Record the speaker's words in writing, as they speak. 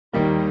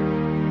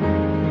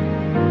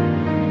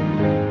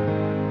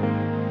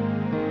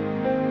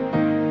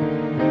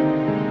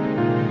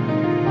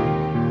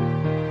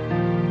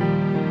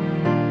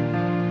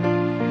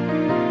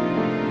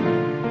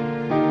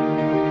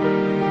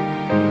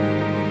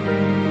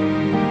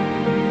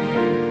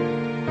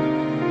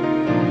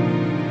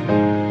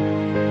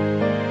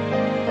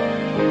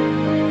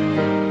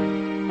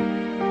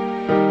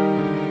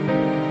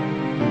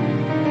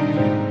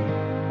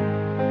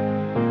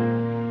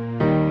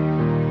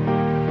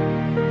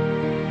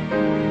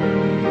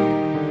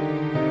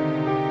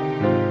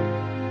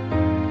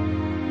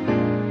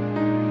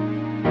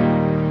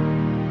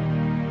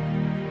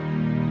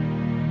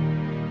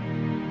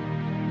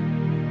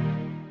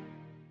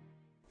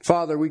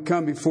Father, we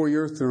come before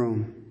your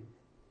throne.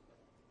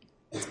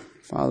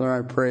 Father,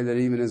 I pray that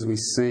even as we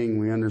sing,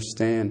 we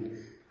understand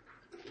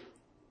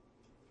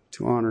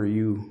to honor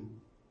you.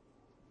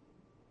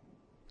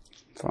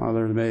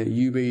 Father, may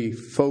you be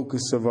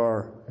focus of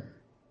our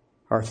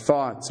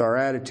thoughts, our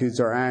attitudes,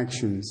 our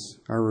actions,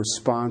 our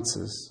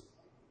responses.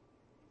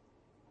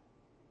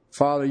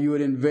 Father, you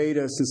would invade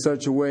us in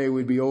such a way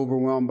we'd be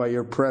overwhelmed by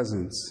your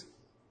presence.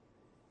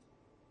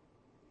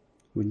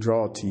 We'd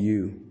draw to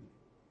you.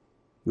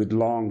 We'd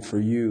long for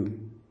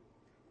you.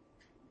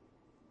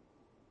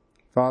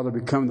 Father,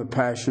 become the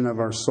passion of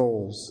our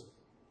souls.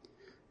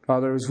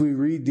 Father, as we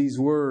read these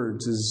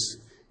words, as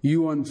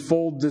you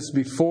unfold this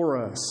before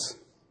us,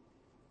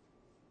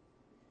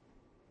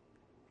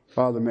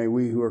 Father, may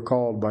we who are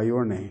called by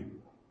your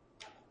name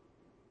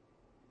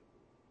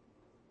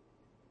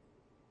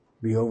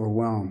be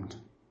overwhelmed,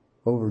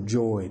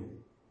 overjoyed.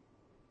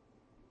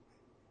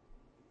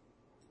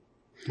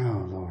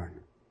 Oh, Lord.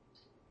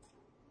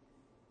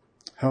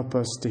 Help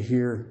us to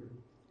hear.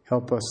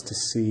 Help us to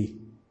see.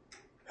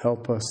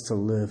 Help us to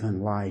live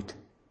in light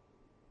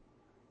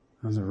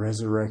of the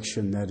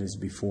resurrection that is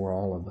before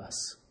all of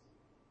us.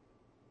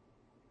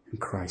 In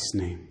Christ's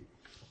name.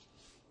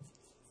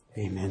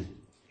 Amen.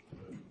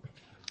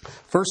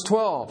 Verse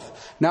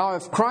 12. Now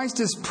if Christ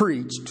is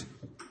preached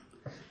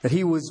that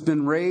he was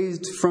been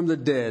raised from the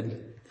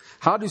dead,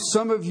 how do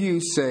some of you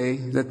say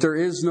that there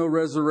is no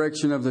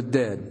resurrection of the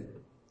dead?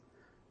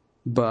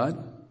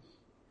 But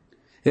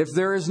if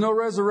there is no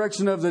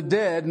resurrection of the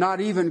dead,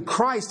 not even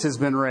Christ has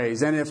been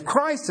raised. And if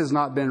Christ has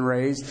not been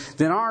raised,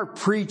 then our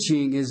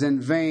preaching is in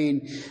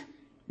vain.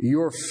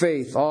 Your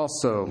faith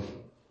also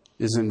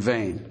is in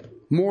vain.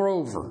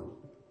 Moreover,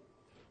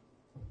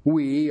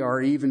 we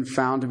are even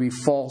found to be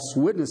false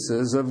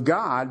witnesses of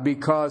God,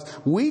 because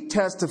we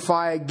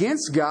testify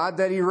against God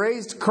that he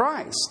raised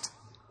Christ,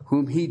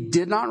 whom he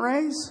did not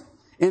raise.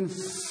 In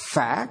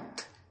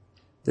fact,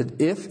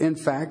 that if in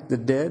fact the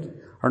dead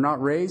are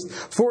not raised.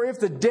 For if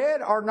the dead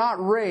are not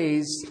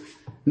raised,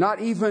 not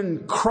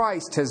even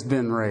Christ has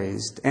been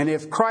raised. And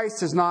if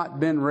Christ has not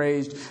been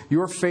raised,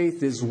 your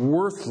faith is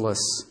worthless,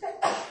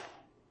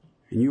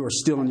 and you are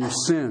still in your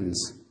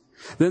sins.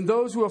 Then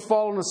those who have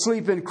fallen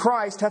asleep in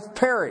Christ have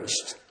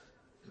perished.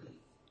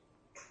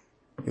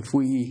 If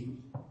we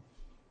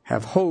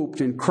have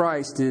hoped in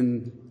Christ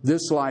in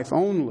this life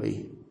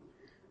only,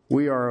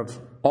 we are of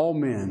all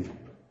men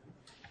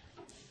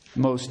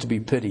most to be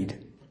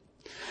pitied.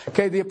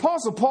 Okay, the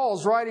Apostle Paul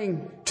is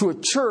writing to a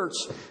church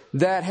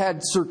that had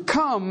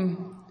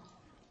succumbed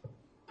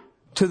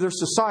to their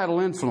societal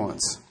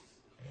influence.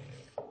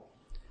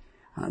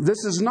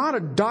 This is not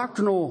a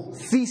doctrinal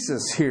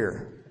thesis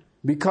here,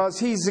 because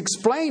he's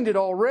explained it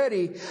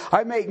already.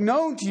 I make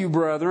known to you,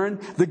 brethren,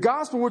 the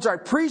gospel which I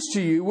preached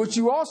to you, which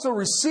you also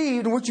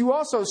received, and which you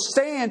also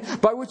stand,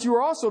 by which you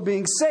are also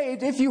being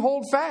saved, if you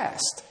hold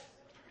fast.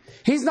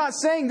 He's not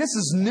saying this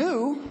is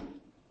new.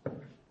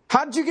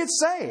 How did you get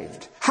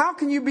saved? How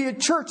can you be a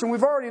church? And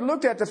we've already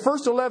looked at the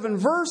first 11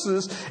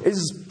 verses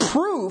is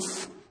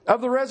proof of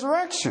the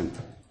resurrection.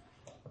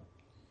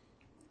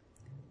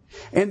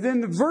 And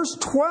then the verse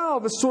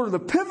 12 is sort of the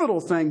pivotal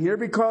thing here,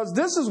 because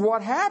this is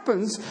what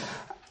happens.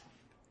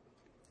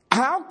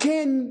 How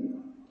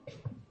can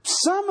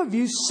some of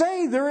you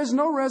say there is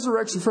no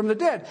resurrection from the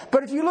dead?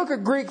 But if you look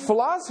at Greek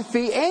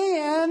philosophy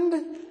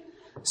and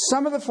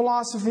some of the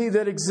philosophy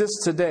that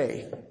exists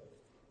today,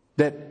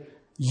 that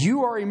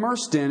you are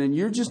immersed in, and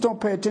you just don't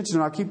pay attention,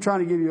 and I'll keep trying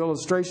to give you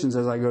illustrations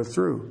as I go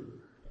through.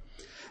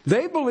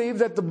 They believe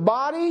that the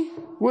body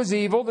was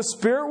evil, the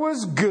spirit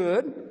was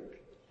good.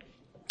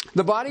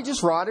 The body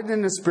just rotted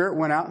and the spirit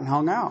went out and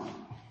hung out.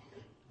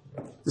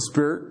 The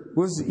spirit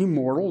was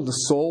immortal. The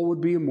soul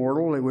would be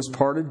immortal. It was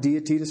part of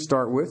deity to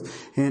start with,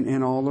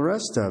 and all the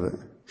rest of it.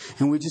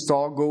 And we just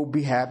all go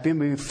be happy and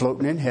be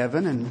floating in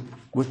heaven and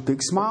with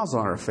big smiles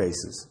on our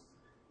faces.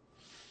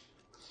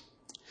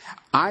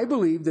 I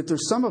believe that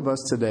there's some of us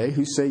today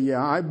who say,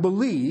 yeah, I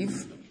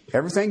believe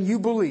everything you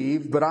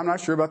believe, but I'm not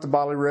sure about the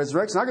bodily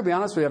resurrection. I can be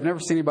honest with you, I've never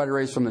seen anybody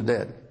raised from the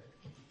dead.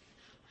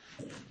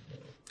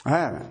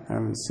 I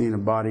haven't seen a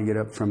body get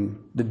up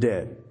from the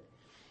dead.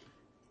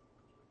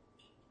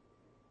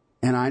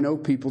 And I know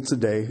people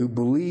today who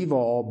believe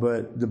all,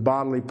 but the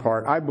bodily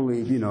part, I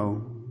believe,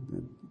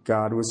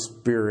 God was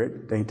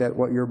spirit. Ain't that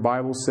what your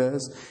Bible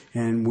says?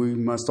 And we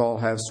must all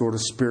have sort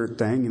of spirit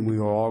thing, and we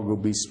will all go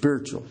be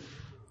spiritual.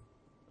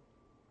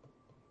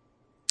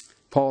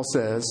 Paul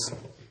says,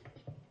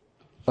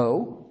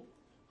 oh?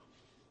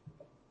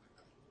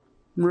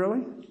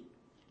 Really?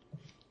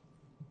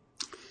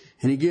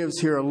 And he gives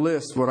here a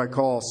list, what I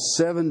call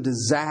 7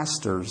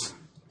 disasters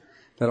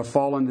that have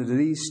fallen into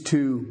these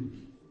 2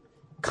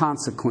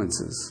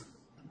 consequences.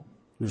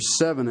 There's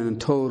 7 in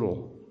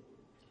total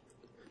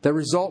that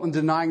result in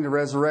denying the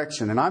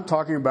resurrection. And I'm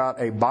talking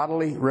about a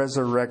bodily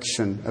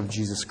resurrection of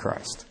Jesus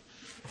Christ.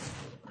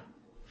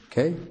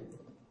 Okay?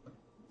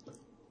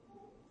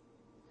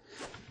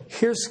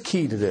 Here's the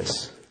key to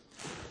this.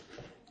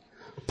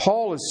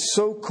 Paul is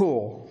so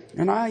cool.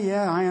 And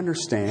I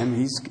understand.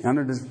 He's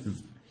under the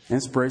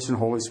inspiration of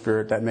the Holy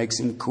Spirit, that makes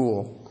him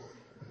cool.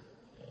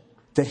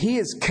 That he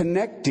is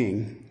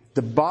connecting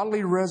the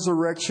bodily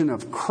resurrection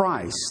of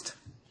Christ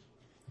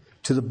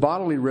to the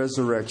bodily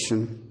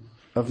resurrection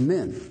of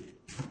men.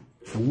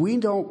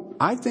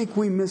 I think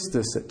we miss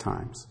this at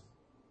times.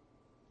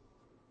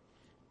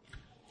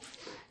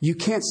 You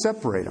can't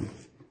separate them.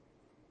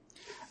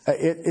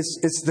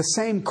 It's the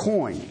same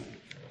coin.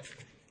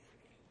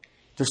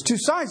 There's two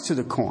sides to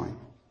the coin.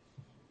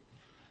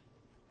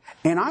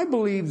 And I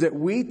believe that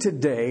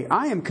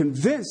I am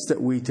convinced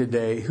that we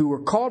today, who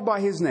are called by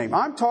His name,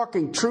 I'm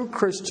talking true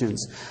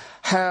Christians,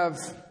 have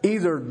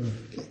either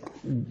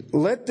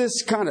let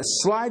this kind of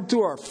slide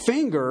through our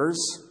fingers,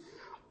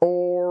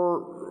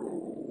 or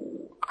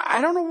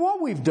I don't know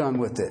what we've done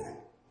with it.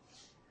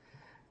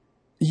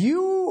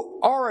 You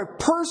are a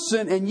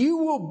person, and you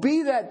will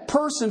be that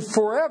person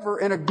forever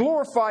in a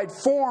glorified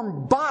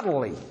form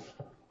bodily.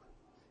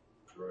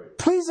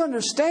 Please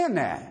understand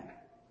that.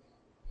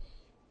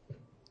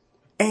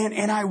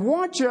 And I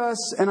watch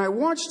us, and I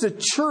watch the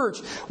church,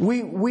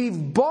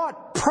 we've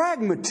bought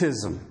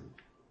pragmatism.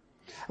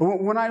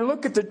 When I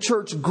look at the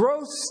church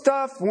growth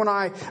stuff, when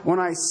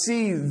I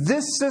see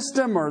this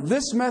system or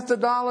this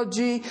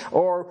methodology,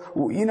 or,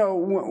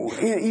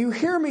 you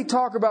hear me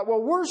talk about,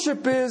 well,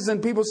 worship is,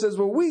 and people says,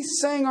 well, we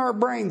sang our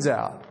brains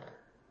out.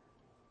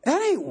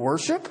 That ain't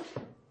worship.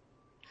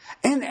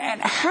 And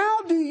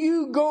how do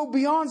you go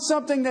beyond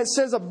something that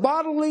says a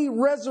bodily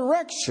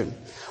resurrection?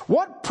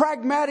 What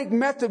pragmatic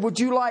method would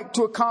you like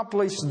to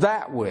accomplish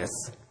that with?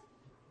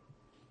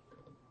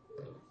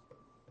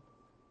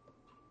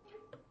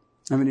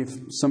 I mean, if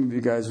some of you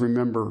guys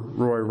remember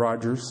Roy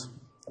Rogers,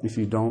 if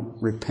you don't,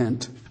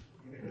 repent.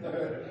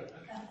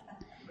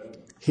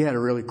 He had a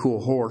really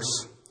cool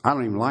horse. I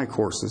don't even like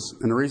horses.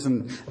 And the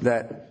reason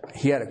that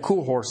he had a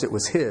cool horse, it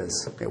was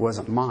his. It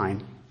wasn't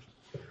mine.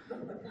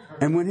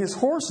 And when his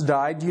horse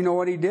died, do you know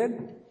what he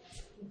did?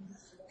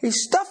 He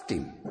stuffed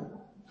him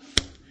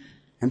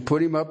and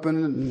put him up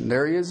in,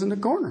 there he is in the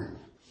corner.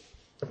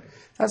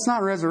 That's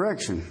not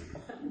resurrection.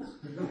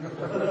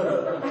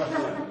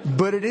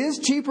 But it is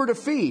cheaper to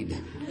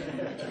feed.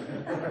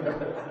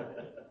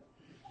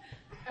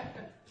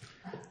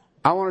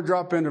 I want to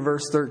drop into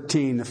verse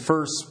 13. The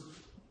first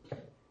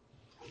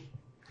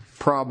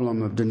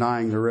problem of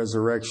denying the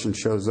resurrection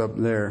shows up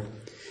there.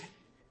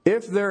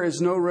 If there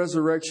is no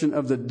resurrection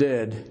of the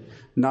dead,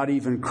 not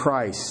even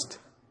Christ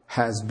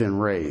has been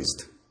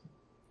raised.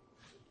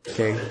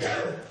 Okay?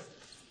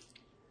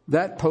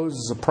 That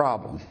poses a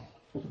problem.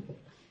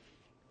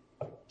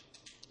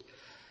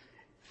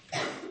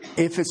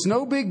 If it's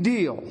no big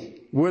deal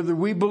whether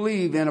we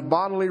believe in a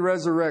bodily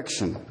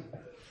resurrection,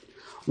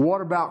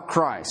 what about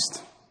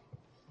Christ?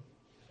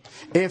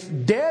 If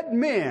dead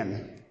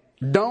men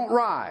don't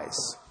rise,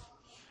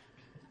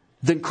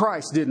 then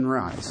Christ didn't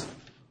rise.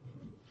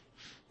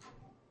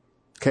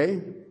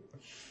 Okay?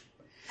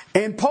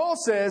 And Paul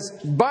says,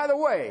 by the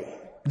way,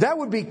 that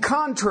would be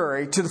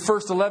contrary to the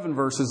first 11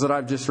 verses that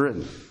I've just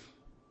written.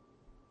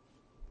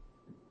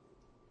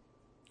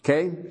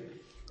 Okay?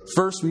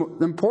 First,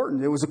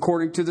 important, it was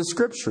according to the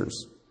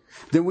Scriptures.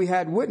 Then we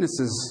had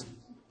witnesses.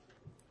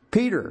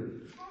 Peter,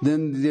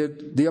 then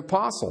the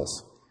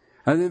apostles,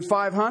 and then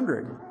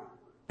 500,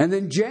 and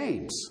then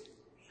James,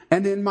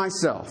 and then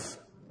myself.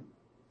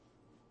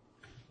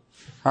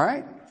 All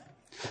right?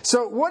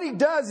 So what he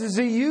does is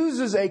he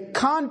uses a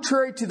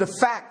contrary to the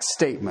fact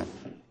statement.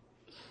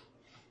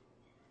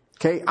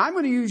 Okay, I'm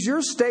going to use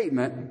your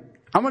statement.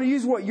 I'm going to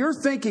use what you're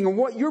thinking and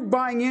what you're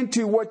buying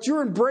into, what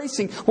you're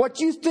embracing,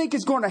 what you think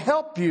is going to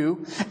help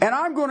you, and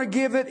I'm going to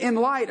give it in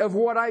light of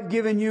what I've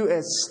given you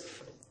as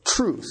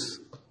truth.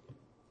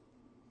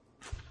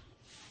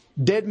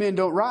 Dead men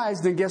don't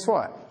rise, then guess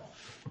what?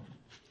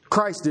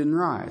 Christ didn't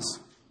rise.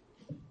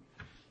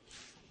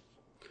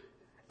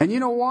 And you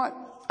know what?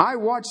 I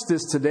watched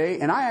this today,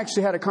 and I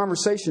actually had a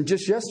conversation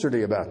just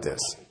yesterday about this.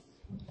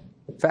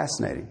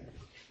 Fascinating.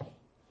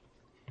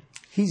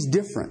 He's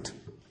different.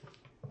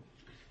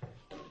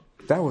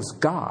 That was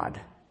God.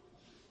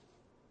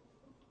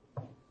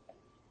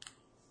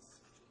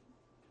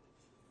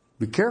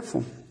 Be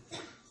careful.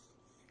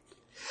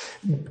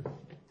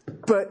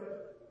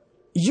 But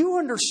you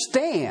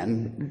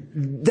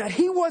understand that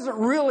he wasn't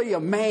really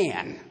a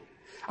man.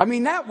 I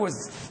mean, that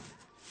was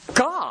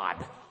God.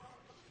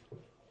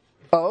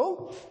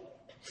 Oh?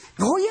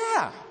 Oh,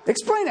 yeah.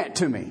 Explain that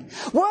to me.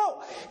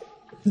 Well,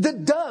 the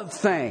dove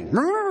thing.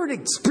 Remember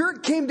the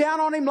Spirit came down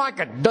on him like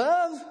a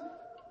dove?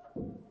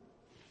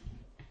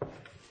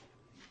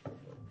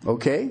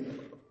 Okay.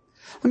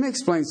 Let me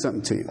explain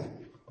something to you.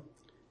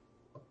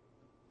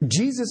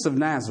 Jesus of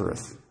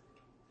Nazareth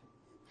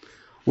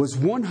was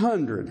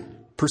 100%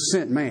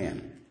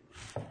 man.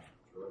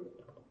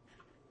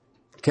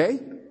 Okay?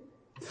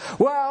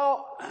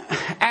 Well,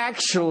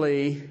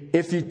 actually,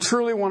 if you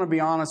truly want to be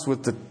honest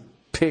with the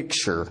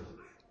picture,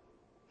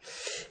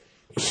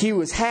 he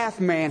was half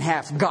man,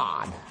 half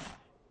God.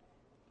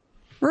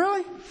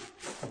 Really?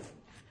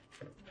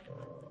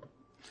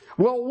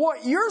 Well,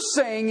 what you're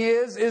saying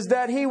is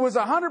that he was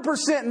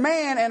 100%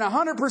 man and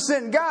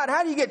 100% God.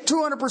 How do you get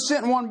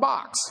 200% in one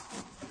box?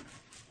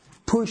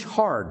 Push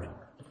hard.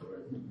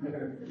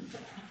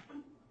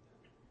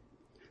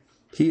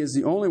 He is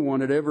the only one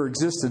that ever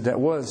existed that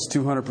was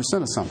 200%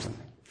 of something.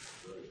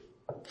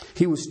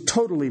 He was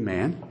totally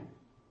man,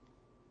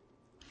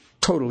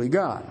 totally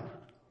God.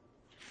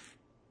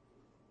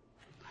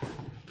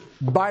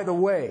 By the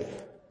way,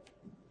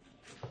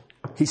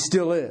 he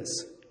still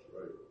is.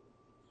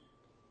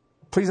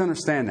 Please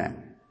understand that.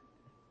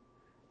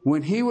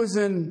 When he was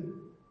in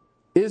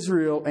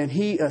Israel and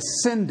he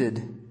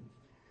ascended,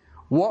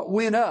 what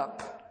went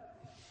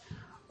up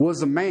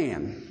was a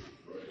man.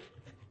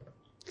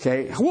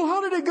 Okay. Well,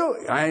 how did it go?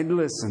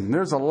 Listen,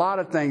 there's a lot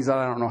of things that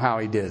I don't know how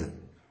he did it.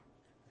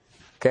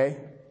 Okay.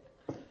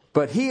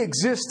 But he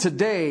exists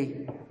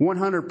today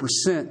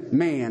 100%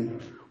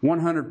 man,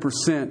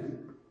 100%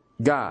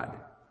 God.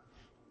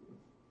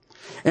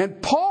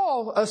 And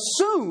Paul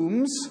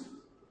assumes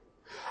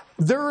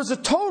there is a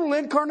total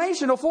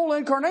incarnation, a full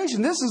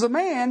incarnation. This is a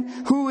man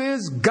who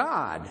is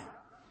God.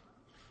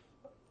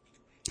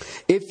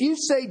 If you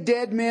say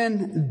dead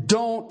men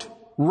don't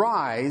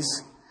rise,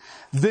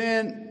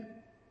 then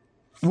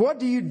what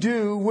do you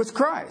do with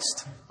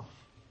Christ?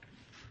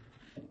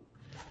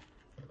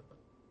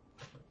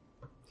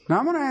 Now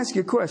I'm going to ask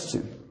you a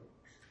question.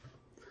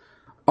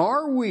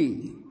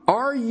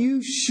 Are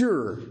you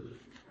sure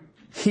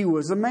he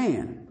was a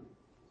man?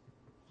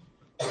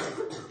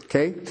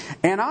 Okay?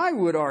 And I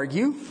would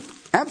argue,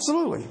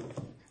 absolutely.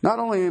 Not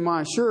only am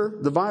I sure,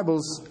 the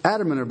Bible's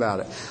adamant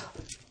about it.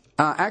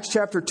 Acts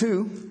chapter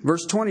 2,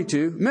 verse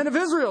 22. Men of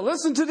Israel,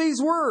 listen to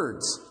these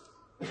words.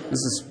 This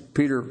is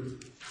Peter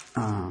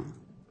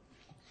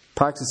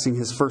practicing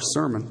his first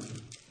sermon.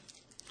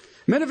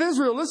 Men of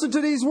Israel, listen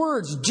to these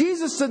words.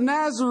 Jesus the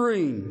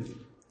Nazarene,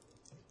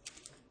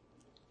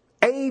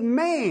 a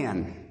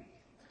man,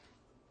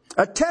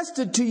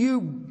 attested to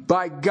you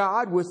by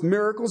God with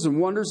miracles and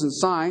wonders and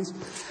signs,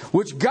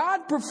 which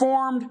God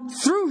performed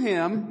through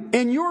him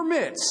in your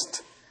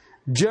midst,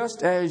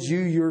 just as you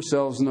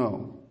yourselves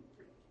know.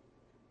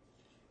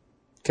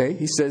 Okay,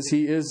 he says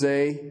he is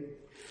a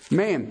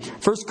man.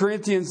 1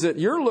 Corinthians that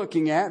you're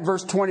looking at,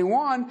 verse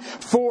 21,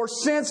 for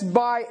since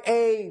by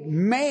a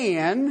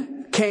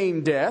man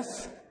came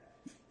death.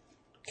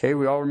 Okay,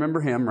 we all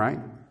remember him, right?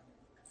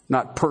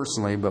 Not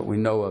personally, but we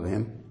know of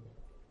him.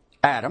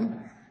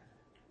 Adam.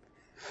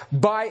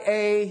 By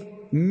a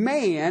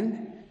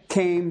man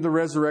came the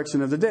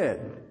resurrection of the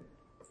dead.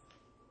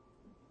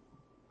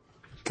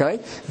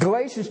 Okay?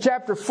 Galatians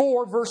chapter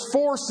 4, verse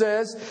 4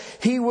 says,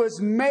 he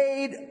was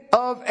made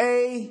of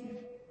a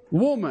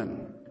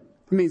woman.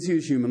 It means he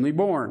was humanly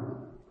born.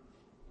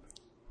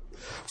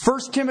 1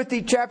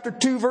 Timothy chapter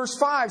 2, verse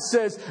 5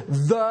 says,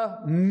 the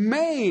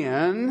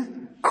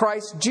man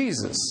Christ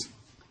Jesus.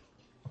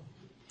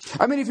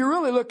 I mean, if you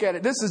really look at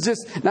it, this is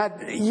just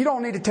not, you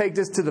don't need to take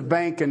this to the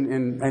bank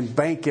and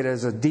bank it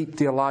as a deep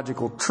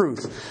theological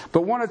truth.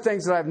 But one of the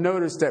things that I've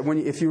noticed that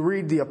if you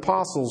read the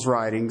apostles'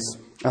 writings,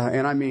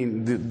 and I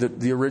mean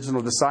the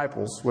original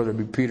disciples, whether it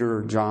be Peter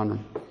or John or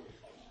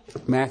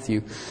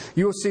Matthew,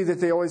 you will see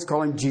that they always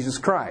call him Jesus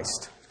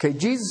Christ. Okay,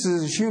 Jesus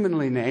is his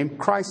humanly name.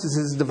 Christ is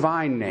his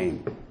divine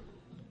name,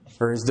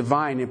 or his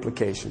divine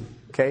implication.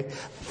 Okay,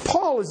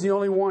 Paul is the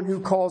only one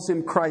who calls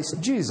him Christ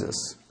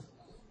Jesus.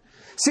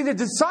 See, the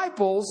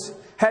disciples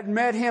had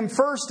met him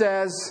first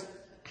as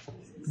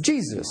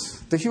Jesus,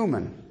 the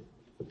human.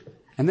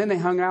 And then they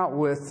hung out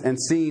with and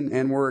seen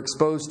and were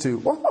exposed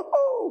to,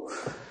 oh,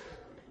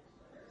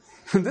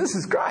 this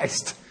is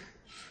Christ.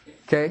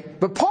 Okay?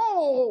 But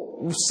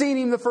Paul seen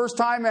him the first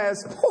time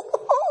as,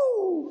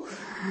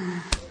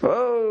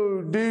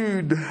 oh,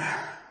 dude,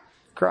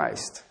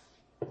 Christ.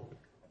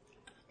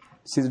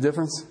 See the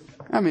difference?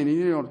 I mean,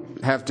 you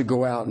don't have to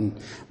go out and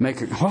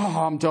make it,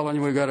 I'm telling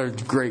you, we've got a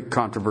great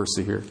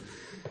controversy here.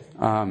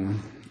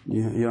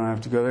 You don't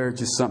have to go there.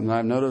 It's just something that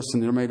I've noticed,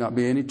 and there may not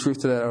be any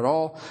truth to that at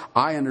all.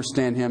 I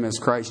understand him as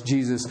Christ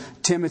Jesus.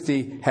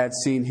 Timothy had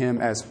seen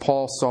him as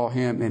Paul saw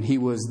him, and he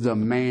was the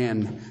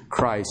man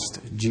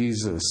Christ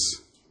Jesus.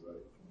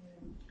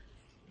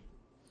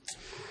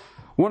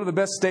 One of the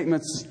best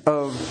statements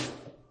of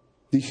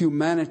the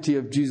humanity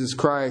of Jesus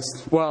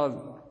Christ,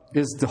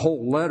 is the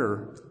whole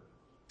letter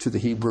to the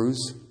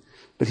Hebrews.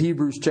 But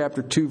Hebrews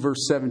chapter 2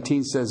 verse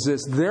 17 says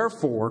this,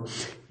 therefore,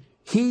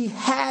 he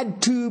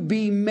had to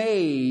be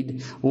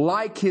made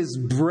like his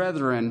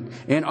brethren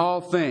in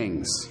all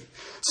things,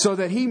 so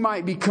that he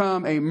might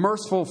become a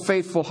merciful,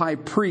 faithful high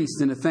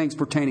priest in the things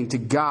pertaining to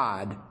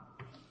God.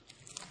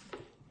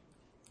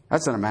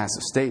 That's not a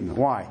massive statement.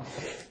 Why?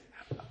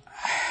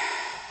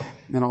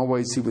 In all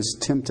ways he was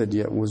tempted,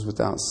 yet was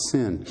without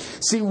sin.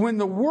 See, when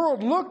the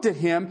world looked at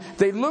him,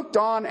 they looked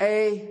on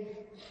a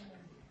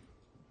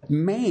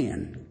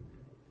man.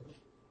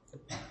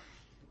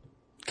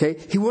 Okay?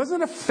 He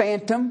wasn't a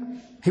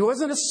phantom. He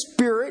wasn't a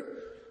spirit.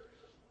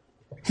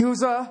 He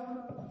was a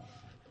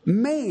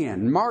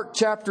man. Mark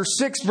chapter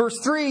 6 verse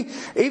 3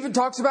 even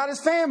talks about his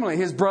family,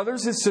 his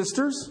brothers, his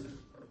sisters.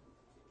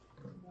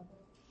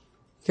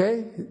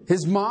 Okay?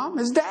 His mom,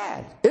 his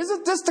dad.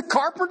 Isn't this the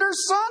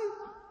carpenter's son?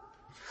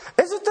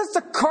 Isn't this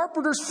the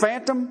carpenter's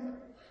phantom?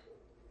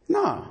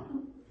 No.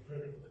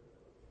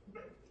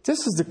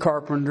 This is the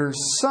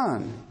carpenter's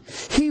son.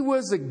 He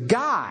was a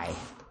guy.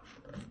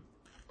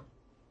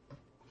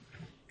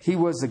 He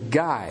was a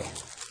guy.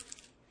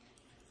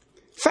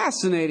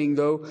 Fascinating,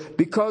 though,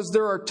 because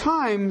there are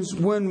times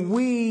when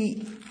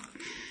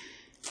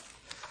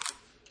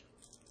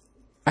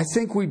I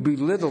think we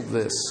belittle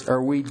this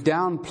or we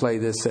downplay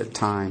this at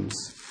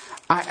times.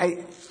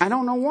 I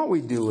don't know what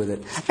we do with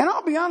it. And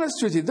I'll be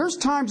honest with you, there's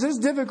times it's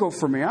difficult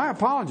for me. I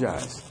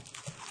apologize.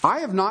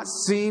 I have not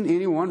seen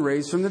anyone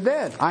raised from the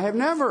dead. I have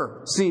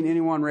never seen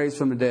anyone raised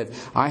from the dead.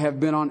 I have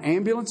been on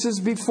ambulances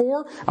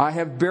before. I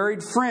have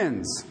buried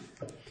friends.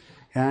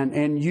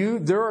 And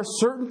there are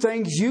certain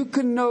things you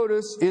can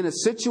notice in a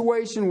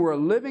situation where a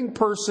living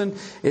person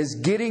is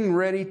getting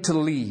ready to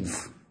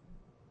leave.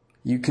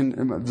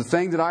 The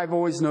thing that I've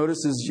always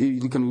noticed is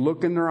you can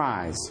look in their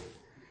eyes.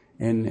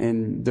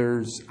 And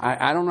there's,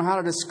 I don't know how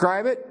to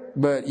describe it,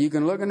 but you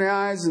can look in their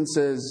eyes and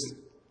says,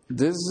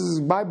 this is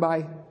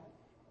bye-bye.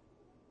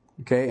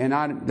 Okay, and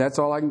that's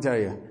all I can tell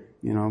you.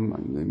 You know,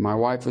 my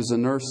wife is a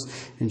nurse,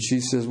 and she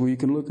says, well, you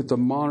can look at the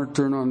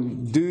monitor,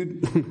 and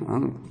dude, I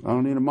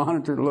don't need a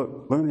monitor to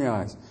look in the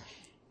eyes.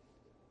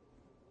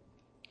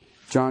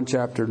 John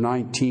chapter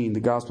 19,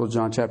 the Gospel of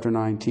John chapter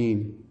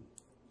 19.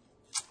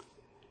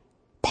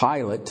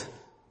 Pilate,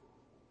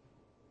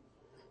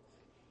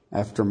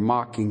 after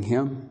mocking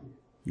him,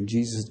 and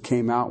Jesus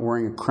came out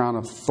wearing a crown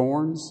of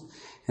thorns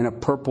and a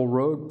purple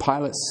robe.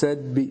 Pilate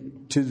said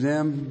to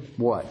them,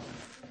 what?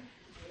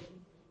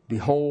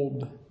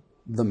 Behold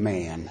the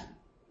man.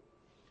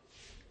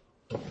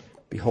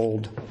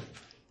 Behold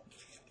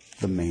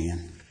the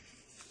man.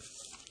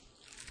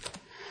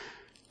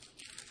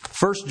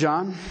 1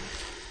 John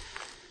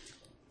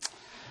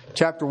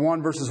chapter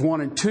 1 verses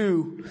 1 and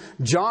 2,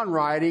 John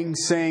writing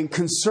saying,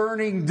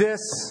 concerning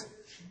this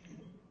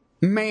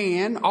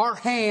man, our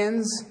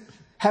hands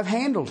have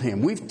handled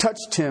him. We've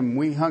touched him.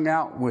 We hung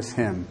out with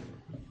him.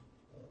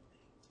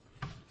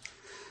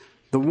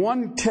 The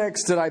one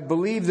text that I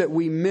believe that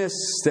we miss,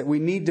 that we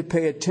need to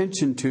pay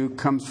attention to,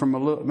 comes from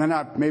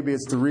maybe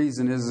it's the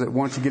reason is that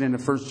once you get into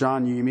 1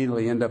 John, you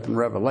immediately end up in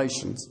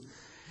Revelations.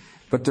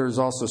 But there's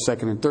also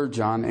 2 and 3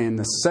 John, and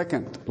the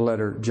second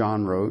letter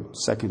John wrote,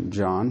 2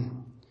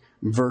 John,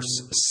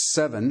 verse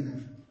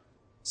 7,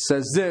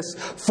 says this,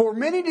 for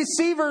many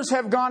deceivers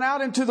have gone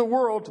out into the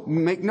world,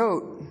 make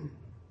note,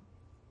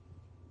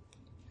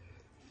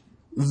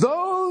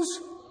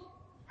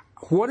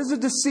 what is a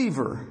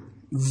deceiver?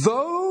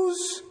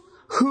 Those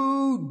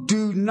who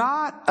do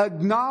not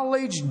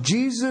acknowledge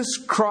Jesus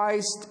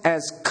Christ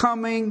as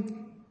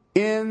coming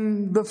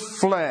in the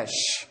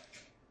flesh.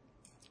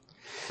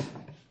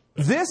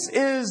 This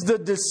is the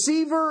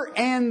deceiver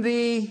and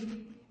the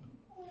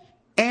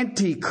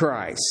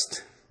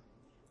Antichrist.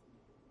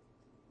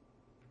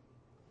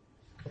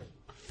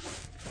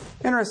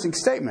 Interesting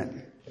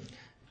statement.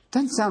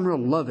 Doesn't sound real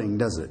loving,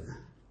 does it?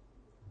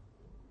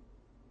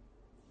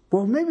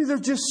 Well, maybe they're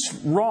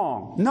just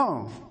wrong.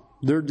 No,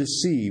 they're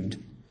deceived.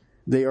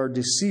 They are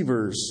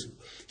deceivers.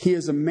 He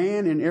is a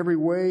man in every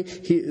way.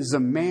 He is a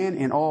man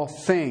in all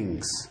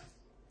things.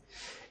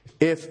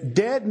 If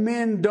dead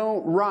men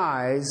don't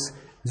rise,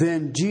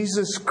 then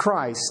Jesus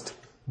Christ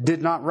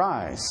did not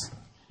rise.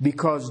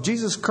 Because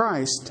Jesus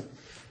Christ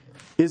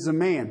is a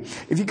man.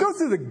 If you go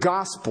through the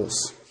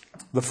Gospels,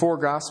 the 4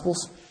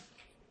 Gospels,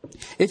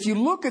 if you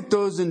look at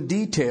those in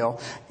detail,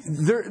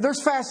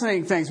 there's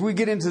fascinating things. We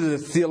get into the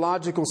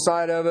theological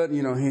side of it.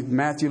 You know,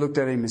 Matthew looked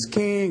at him as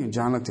king, and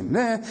John looked at him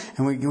there,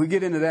 and we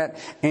get into that.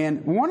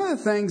 And one of the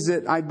things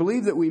that I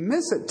believe that we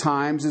miss at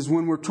times is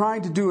when we're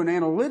trying to do an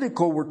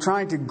analytical, we're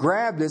trying to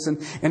grab this,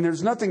 and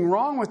there's nothing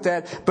wrong with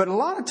that. But a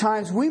lot of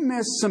times we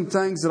miss some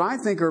things that I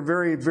think are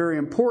very, very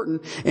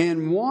important.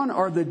 And one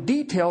are the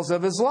details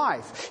of his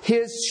life,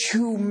 his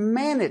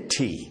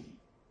humanity.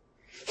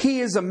 He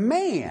is a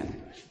man.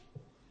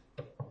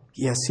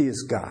 Yes, he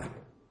is God.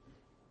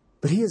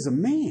 But he is a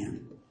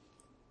man.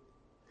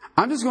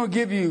 I'm just going to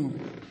give you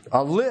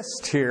a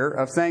list here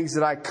of things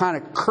that I kind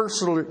of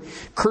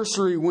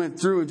cursory went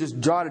through and just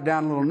jotted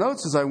down little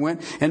notes as I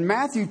went. In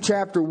Matthew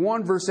chapter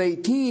 1 verse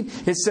 18,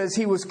 it says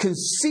he was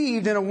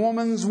conceived in a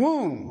woman's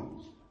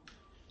womb.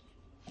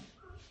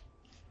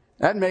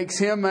 That makes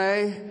him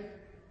a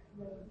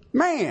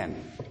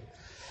man.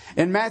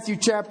 In Matthew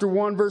chapter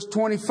 1 verse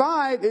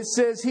 25, it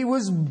says he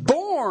was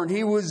born.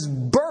 He was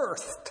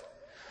birthed.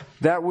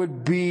 That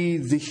would be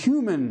the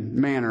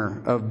human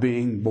manner of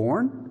being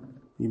born.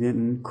 He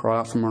didn't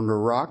crawl out from under a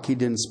rock. He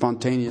didn't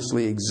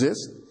spontaneously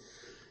exist.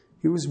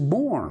 He was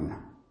born.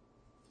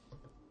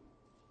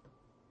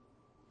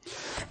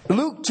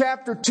 Luke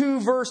chapter 2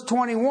 verse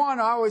 21,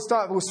 I always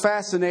thought it was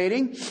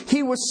fascinating.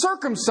 He was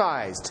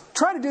circumcised.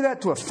 Try to do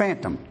that to a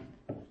phantom.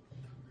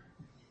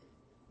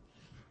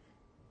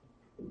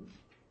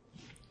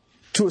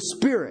 To a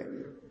spirit.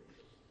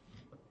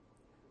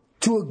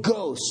 To a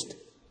ghost.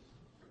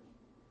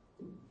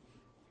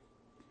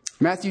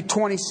 Matthew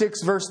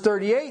 26 verse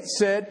 38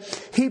 said,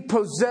 He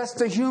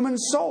possessed a human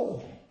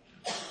soul.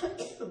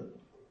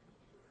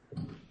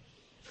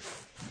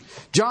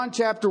 John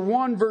chapter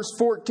 1 verse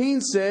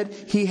 14 said,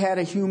 He had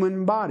a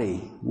human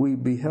body. We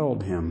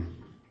beheld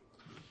Him.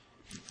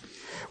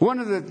 One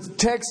of the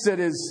texts that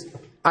is,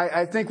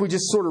 I think we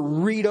just sort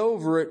of read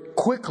over it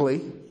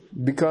quickly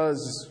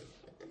because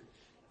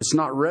it's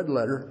not red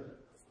letter,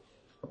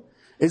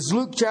 is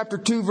Luke chapter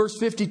 2 verse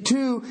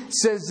 52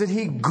 says that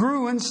He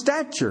grew in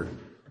stature.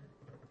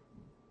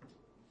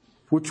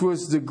 Which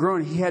was the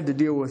growing, He had to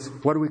deal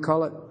with, what do we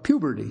call it?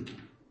 Puberty.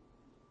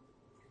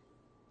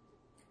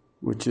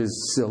 Which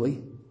is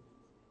silly.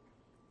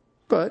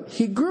 But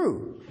He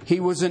grew.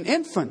 He was an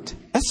infant.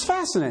 That's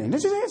fascinating.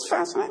 Don't you think it's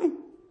fascinating?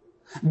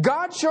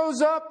 God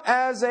shows up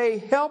as a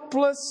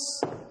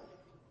helpless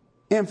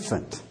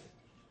infant.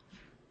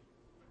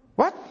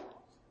 What?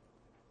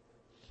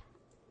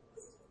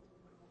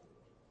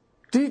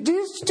 Do you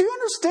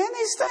understand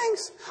these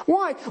things?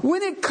 Why?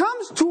 When it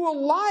comes to a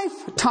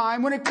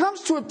lifetime, when it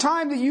comes to a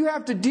time that you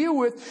have to deal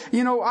with,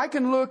 I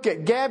can look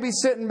at Gabby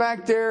sitting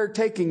back there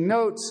taking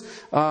notes,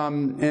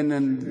 and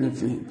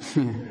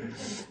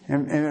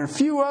a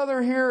few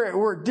other here.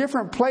 We're at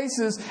different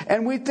places,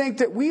 and we think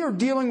that we are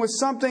dealing with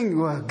something.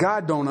 Well,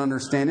 God don't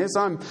understand this.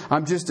 I'm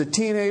just a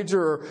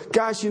teenager, or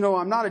gosh,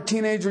 I'm not a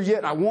teenager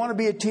yet. I want to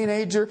be a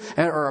teenager,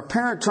 or a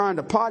parent trying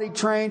to potty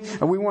train,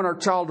 and we want our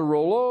child to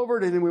roll over,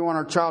 and then we want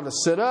our child to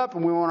sit up,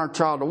 and we want our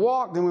child to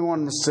walk, then we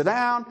want them to sit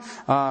down,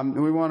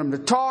 and we want them to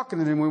talk,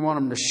 and then we want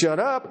them to shut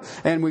up,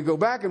 and we go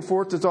back and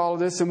forth with all of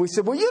this, and we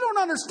said, well, you don't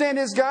understand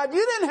this, God.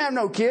 You didn't have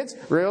no kids.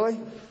 Really?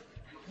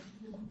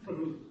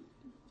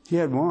 He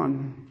had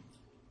one.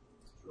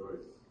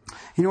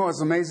 You know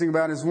what's amazing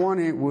about his one?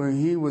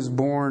 He was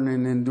born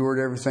and endured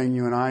everything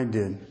you and I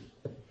did.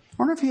 I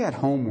wonder if he had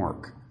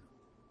homework.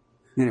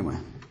 Anyway.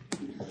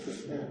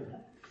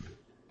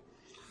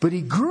 But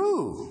he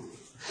grew.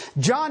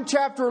 John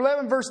chapter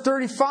 11 verse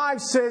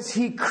 35 says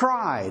He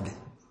cried.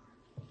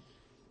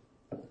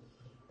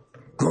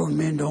 Grown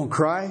men don't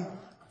cry.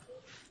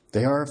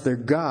 They are if they're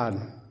God.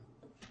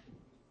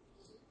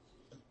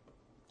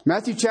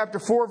 Matthew chapter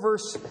 4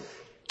 verse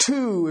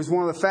 2 is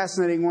one of the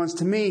fascinating ones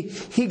to me.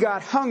 He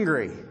got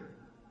hungry.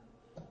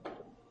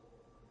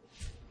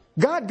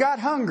 God got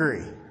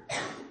hungry.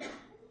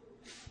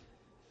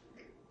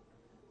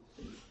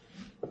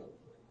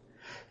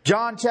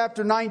 John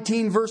chapter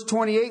 19 verse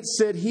 28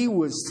 said He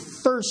was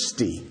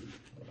thirsty.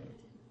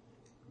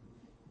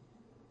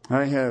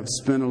 I have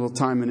spent a little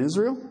time in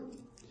Israel.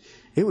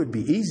 It would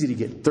be easy to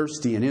get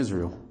thirsty in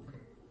Israel.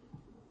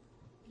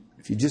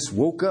 If you just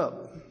woke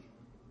up,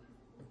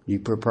 you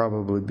could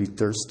probably be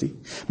thirsty.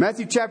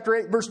 Matthew chapter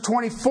 8 verse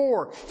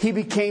 24, He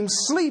became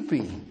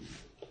sleepy.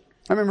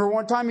 I remember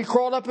one time He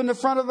crawled up in the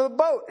front of a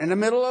boat in the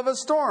middle of a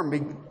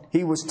storm.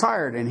 He was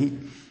tired and He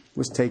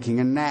was taking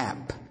a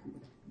nap.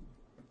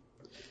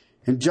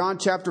 In John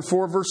chapter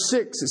 4 verse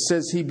 6, it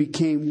says He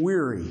became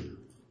weary.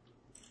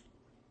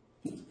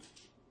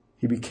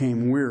 He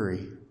became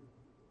weary.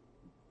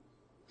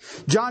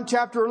 John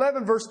chapter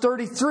 11 verse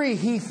 33,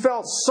 He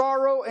felt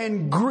sorrow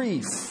and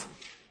grief.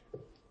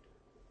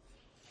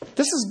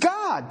 This is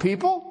God,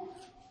 people.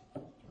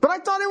 But I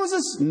thought it was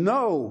this.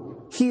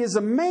 No, He is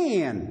a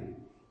man.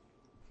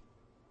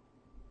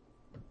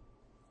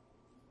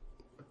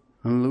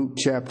 In Luke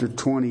chapter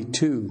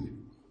 22,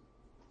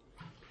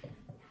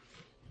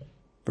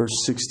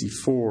 verse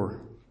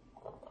 64,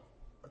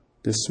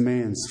 this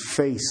man's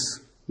face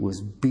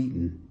was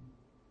beaten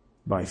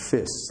by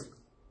fists.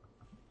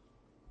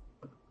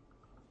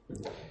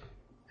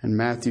 In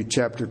Matthew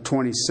chapter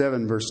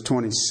 27, verse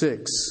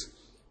 26,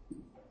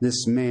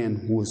 this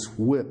man was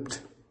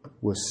whipped,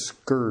 was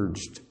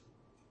scourged.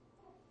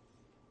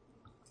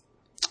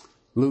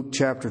 Luke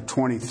chapter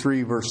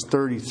 23, verse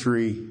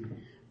 33,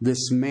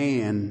 this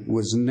man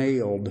was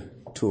nailed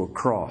to a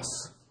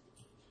cross.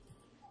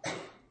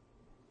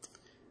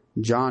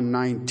 John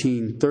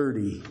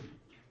 19:30,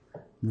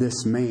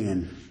 this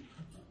man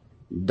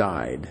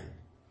died.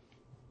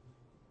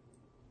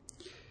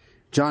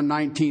 John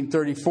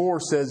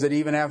 19:34 says that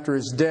even after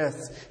His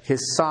death,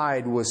 His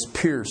side was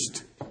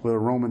pierced with a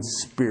Roman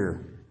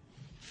spear.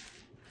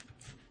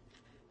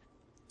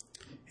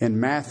 In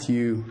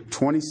Matthew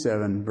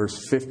 27,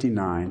 verse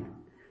 59,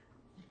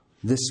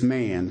 this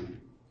man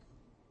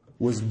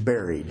was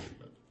buried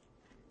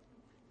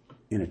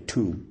in a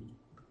tomb.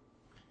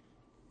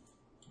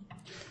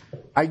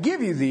 I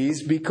give you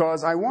these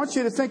because I want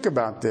you to think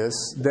about this,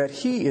 that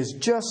He is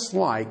just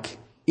like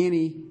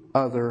any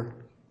other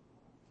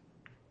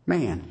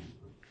man.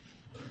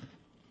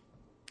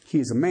 He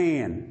is a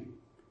man.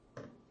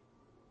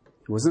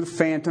 He wasn't a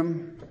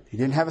phantom. He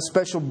didn't have a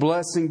special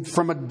blessing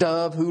from a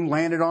dove who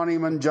landed on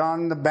him and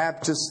John the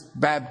Baptist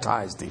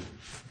baptized him.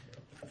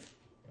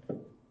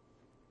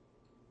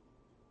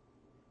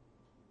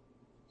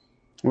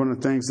 One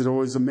of the things that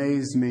always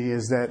amazed me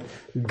is that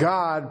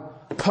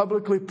God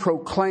publicly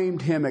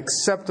proclaimed Him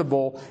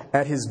acceptable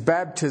at His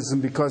baptism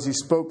because He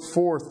spoke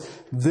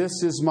forth,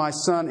 "This is my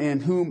Son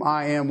in whom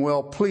I am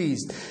well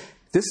pleased."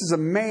 This is a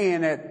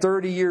man at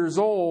 30 years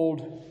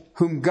old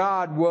whom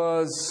God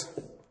was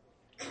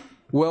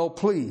well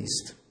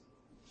pleased.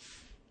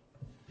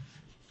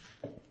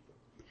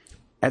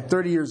 At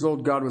 30 years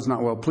old, God was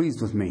not well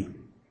pleased with me.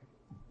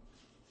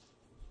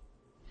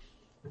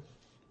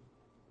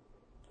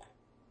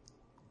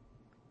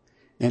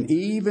 And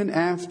even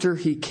after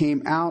he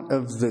came out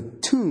of the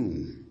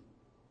tomb,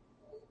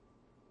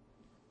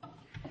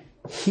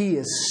 he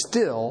is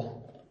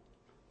still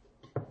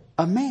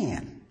a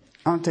man.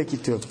 I want to take you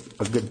to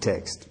a good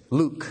text.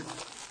 Luke,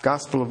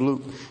 Gospel of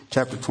Luke,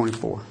 chapter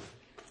 24.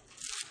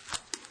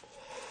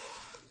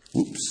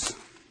 Oops.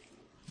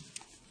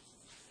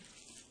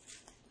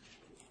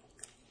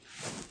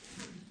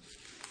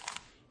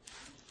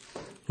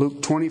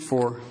 Luke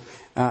 24.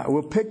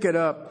 We'll pick it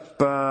up.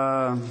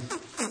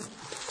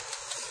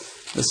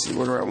 Let's see,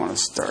 where do I want to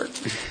start?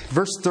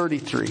 Verse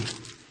 33.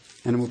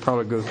 And we'll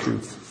probably go through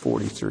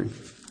 43.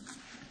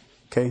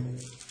 Okay?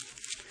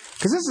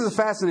 Because this is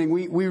fascinating.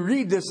 We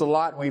read this a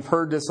lot. We've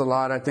heard this a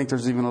lot. I think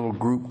there's even a little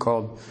group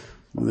called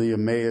the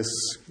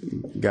Emmaus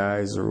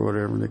guys or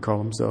whatever they call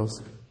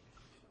themselves.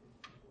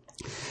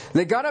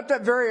 They got up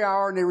that very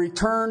hour and they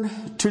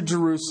returned to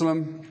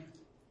Jerusalem.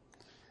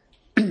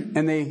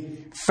 And they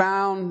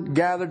found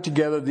gathered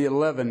together the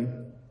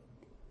 11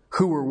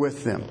 who were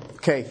with them.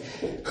 Okay,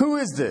 who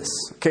is this?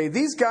 Okay,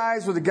 these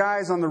guys were the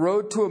guys on the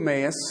road to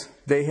Emmaus.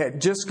 They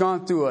had just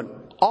gone through an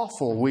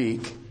awful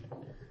week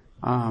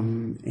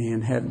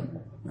and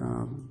had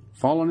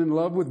fallen in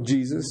love with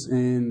Jesus.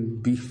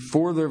 And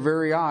before their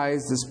very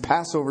eyes, this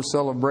Passover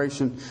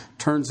celebration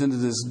turns into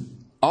this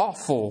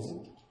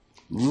awful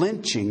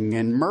lynching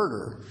and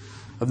murder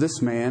of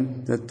this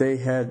man that they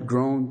had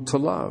grown to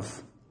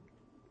love.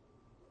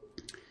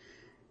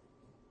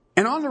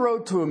 And on the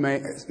road to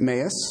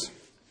Emmaus,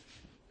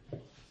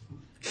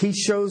 he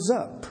shows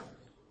up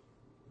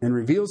and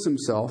reveals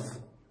himself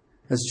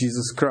as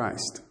Jesus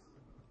Christ.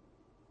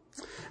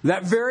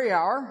 That very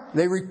hour,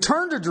 they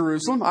return to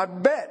Jerusalem. I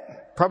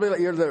bet, probably like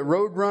you're the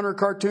Roadrunner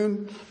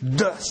cartoon,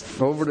 dust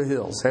over the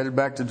hills, headed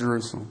back to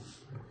Jerusalem.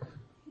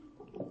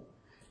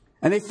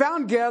 And they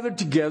found gathered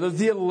together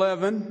the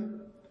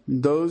 11,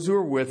 those who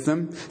were with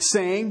them,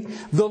 saying,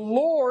 "The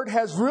Lord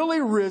has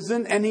really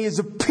risen, and He has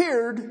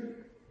appeared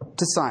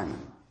to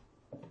Simon."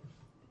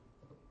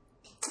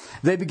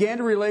 They began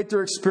to relate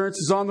their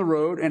experiences on the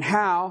road and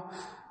how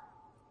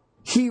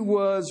He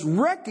was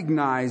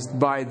recognized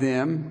by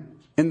them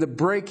in the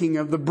breaking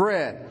of the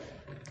bread.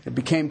 It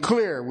became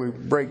clear we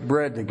break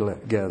bread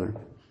together.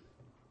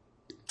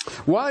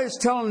 While He's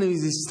telling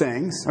these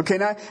things, okay,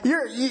 now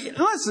you're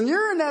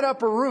in that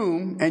upper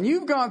room and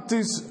you've gone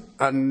through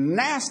a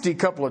nasty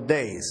couple of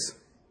days.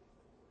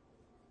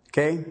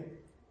 Okay?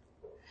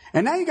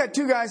 And now you got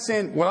two guys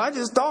saying, "Well, I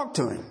just talked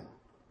to him."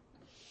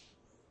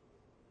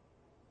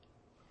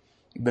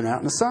 Been out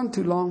in the sun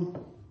too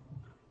long.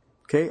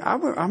 Okay, I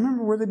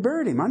remember where they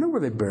buried him. I know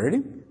where they buried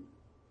him.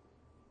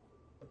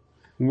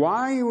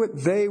 While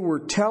they were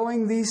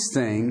telling these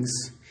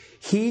things,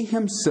 He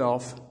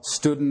Himself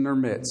stood in their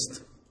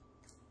midst.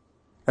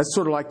 That's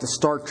sort of like the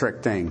Star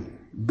Trek thing.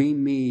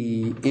 Beam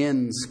me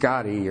in,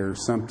 Scotty, or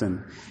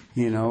something.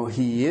 You know,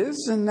 He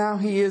is and now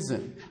He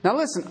isn't. Now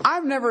listen,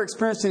 I've never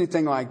experienced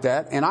anything like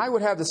that, and I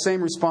would have the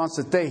same response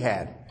that they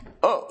had.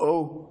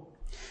 Uh-oh.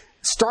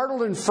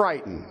 Startled and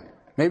frightened.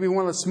 Maybe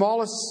one of the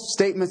smallest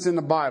statements in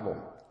the Bible.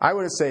 I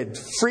would have said,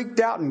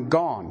 freaked out and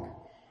gone.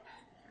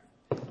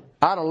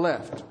 I'd have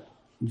left.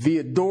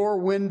 Via door,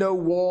 window,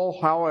 wall,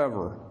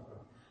 however.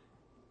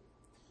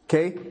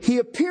 Okay? He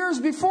appears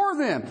before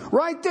them.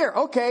 Right there.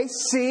 Okay,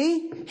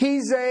 see?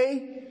 He's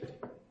a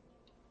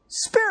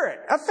spirit.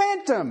 A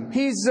phantom.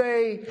 He's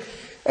a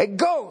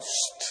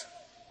ghost.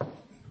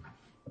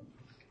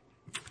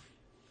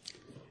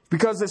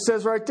 Because it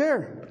says right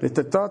there that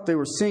they thought they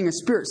were seeing a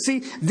spirit. See,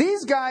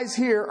 these guys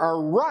here are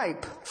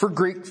ripe for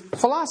Greek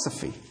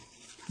philosophy.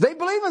 They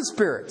believe in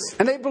spirits.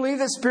 And they believe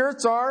that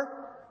spirits are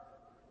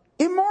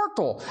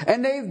immortal.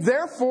 And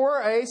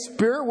therefore a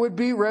spirit would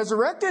be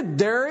resurrected.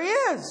 There he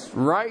is.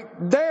 Right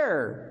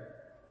there.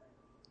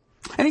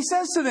 And he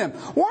says to them,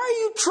 "Why are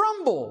you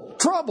troubled?"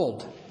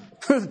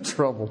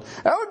 Troubled.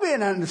 That would be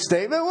an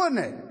understatement, wouldn't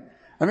it?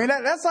 I mean,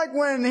 that's like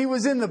when he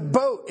was in the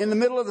boat in the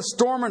middle of the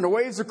storm and the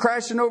waves are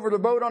crashing over the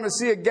boat on the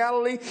Sea of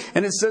Galilee.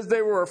 And it says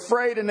they were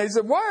afraid. And they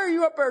said, "Why are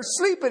you up there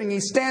sleeping?" And he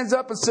stands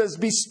up and says,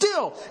 "Be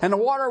still." And the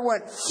water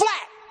went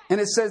flat.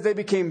 And it says they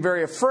became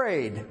very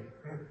afraid.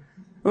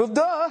 Well,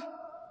 duh.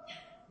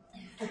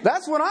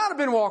 That's when I'd have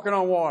been walking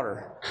on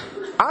water.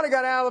 I'd have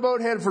got out of the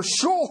boat headed for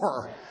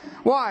shore.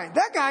 Why?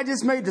 That guy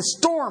just made the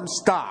storm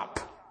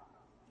stop.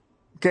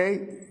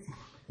 Okay?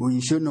 Well,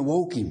 you shouldn't have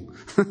woke him.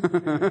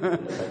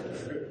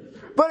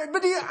 But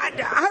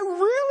I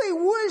really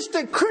wish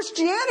that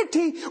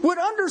Christianity would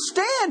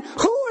understand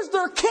who is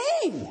their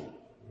king.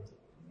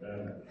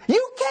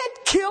 You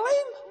can't kill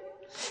him.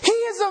 He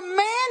is a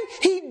man.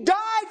 He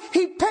died.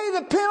 He paid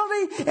the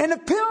penalty. And the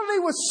penalty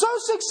was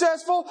so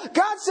successful,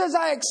 God says,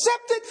 "I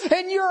accept it,"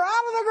 and you're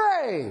out of the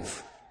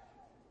grave.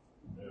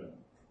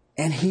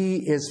 And He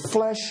is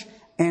flesh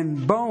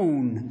and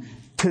bone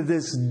to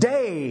this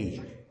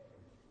day.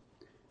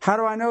 How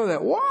do I know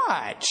that?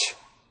 Watch.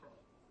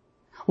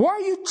 Why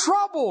are you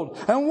troubled?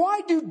 And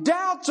why do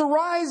doubts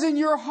arise in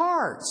your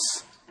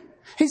hearts?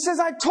 He says,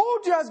 I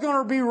told you I was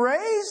going to be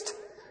raised.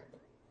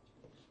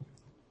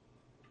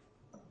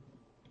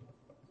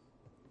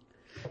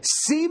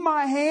 See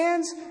my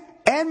hands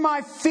and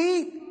my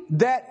feet,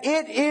 that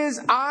it is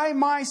I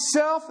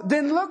myself.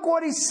 Then look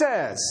what he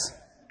says.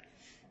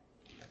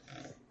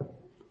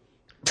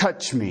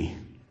 Touch me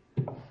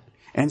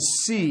and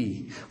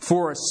see,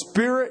 for a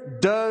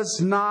spirit does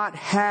not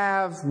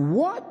have,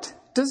 what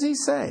does he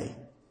say?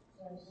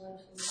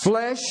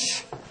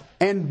 Flesh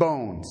and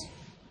bones.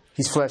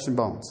 He's flesh and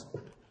bones.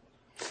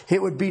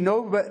 It would be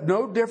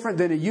no different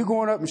than you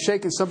going up and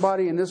shaking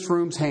somebody in this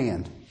room's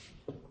hand.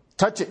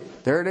 Touch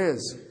it. There it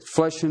is.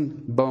 Flesh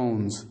and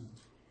bones.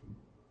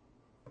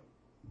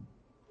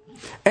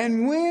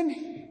 And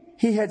when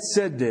he had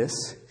said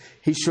this,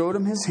 he showed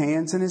him his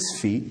hands and his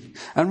feet.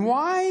 And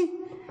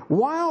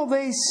while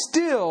they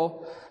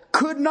still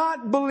could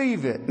not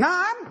believe it.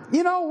 Now,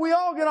 we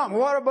all get on.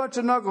 What a bunch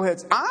of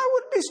knuckleheads. I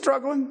would be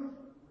struggling.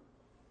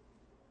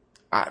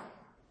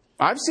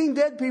 I've seen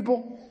dead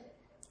people,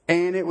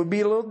 and it would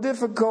be a little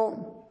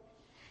difficult.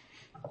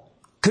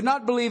 Could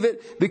not believe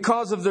it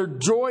because of their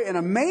joy and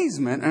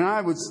amazement. And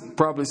I would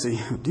probably say,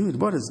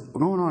 dude, what is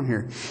going on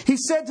here? He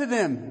said to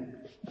them,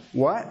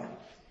 what?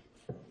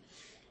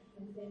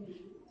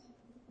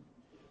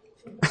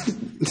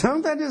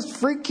 Don't that just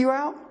freak you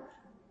out?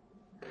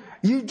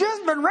 You've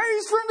just been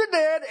raised from the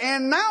dead,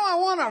 and now I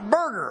want a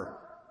burger.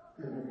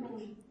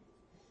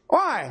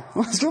 Why?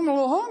 Well, I'm a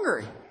little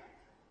hungry.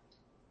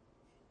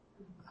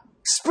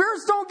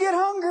 Spirits don't get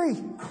hungry.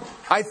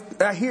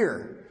 I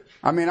hear.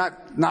 I mean, I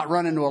not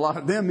run into a lot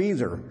of them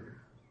either.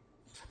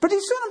 But you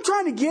see what I'm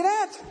trying to get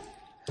at?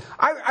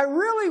 I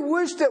really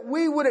wish that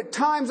we would at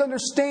times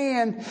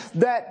understand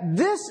that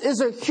this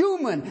is a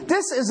human.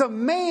 This is a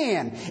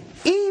man.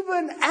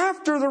 Even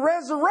after the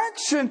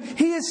resurrection,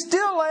 he is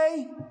still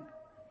a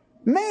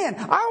man.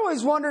 I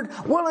always wondered,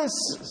 well, if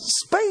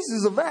space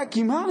is a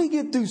vacuum, how do you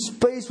get through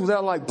space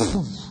without like...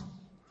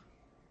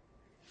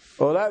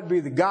 Well, that would be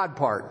the God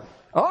part.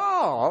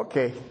 Oh,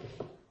 okay.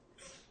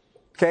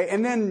 Okay,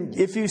 and then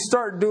if you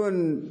start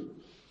doing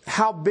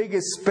how big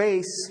is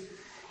space,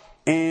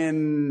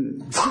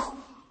 and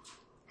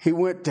he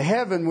went to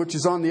heaven, which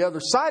is on the other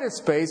side of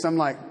space, I'm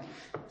like,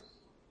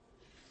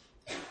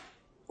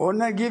 what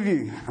did that give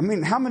you? I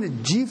mean, how many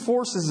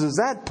G-forces is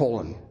that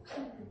pulling?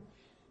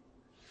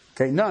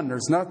 Okay, none.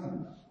 There's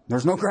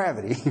no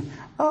gravity.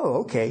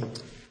 Oh, okay.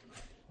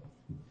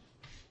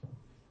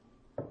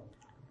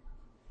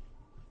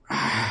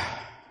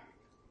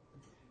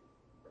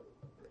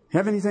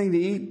 Have anything to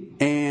eat?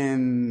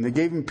 And they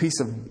gave him a piece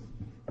of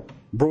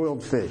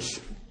broiled fish,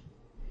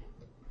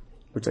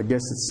 which I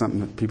guess is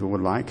something that people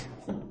would like.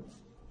 And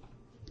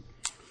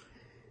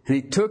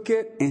he took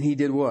it and he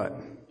did what?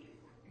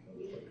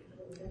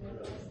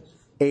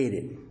 Ate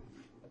it.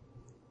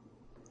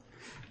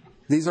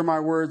 These are my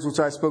words which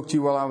I spoke to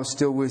you while I was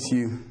still with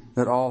you,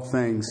 that all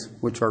things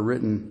which are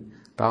written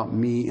about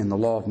me in the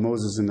law of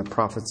Moses and the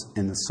prophets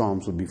and the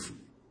Psalms would be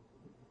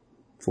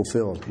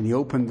fulfilled. And he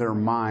opened their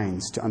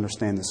minds to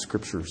understand the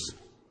scriptures.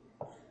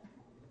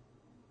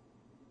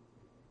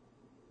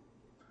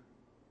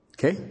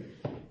 Okay?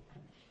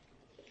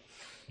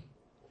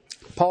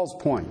 Paul's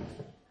point,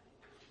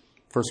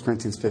 1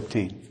 Corinthians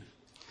 15.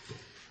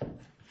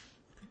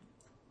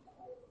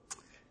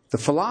 The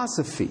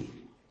philosophy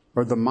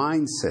or the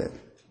mindset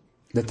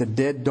that the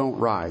dead don't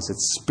rise,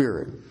 it's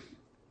spirit.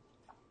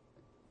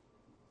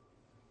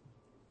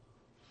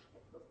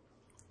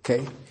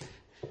 Okay?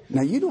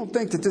 Now, you don't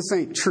think that this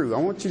ain't true. I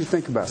want you to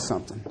think about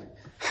something.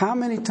 How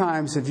many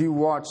times have you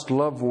watched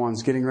loved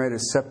ones getting ready to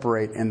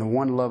separate, and the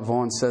one loved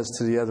one says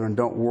to the other, and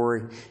don't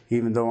worry,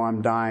 even though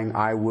I'm dying,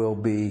 I will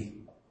be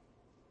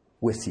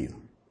with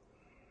you?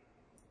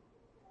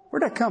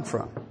 Where'd that come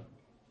from?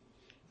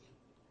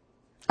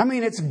 I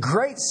mean, it's a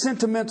great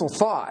sentimental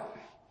thought.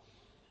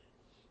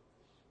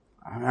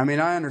 I mean,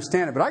 I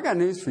understand it, but I got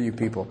news for you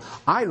people.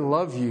 I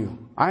love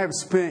you. I have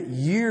spent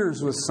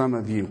years with some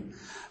of you.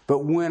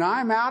 But when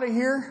I'm out of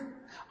here,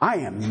 I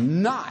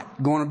am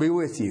not going to be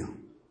with you.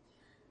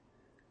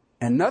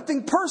 And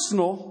nothing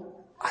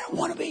personal, I don't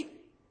want to be.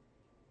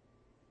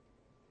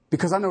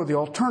 Because I know the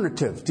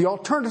alternative. The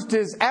alternative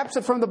is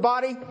absent from the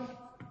body.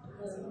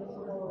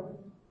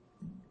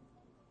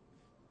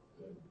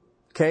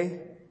 Okay?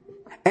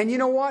 And you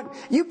know what?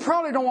 You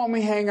probably don't want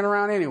me hanging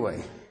around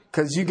anyway.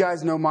 Because you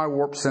guys know my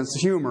warped sense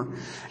of humor.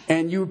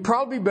 And you would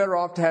probably be better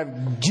off to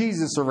have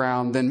Jesus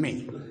around than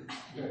me.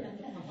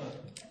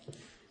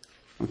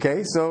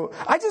 Okay, so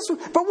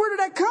but where did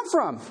that come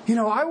from?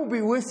 I will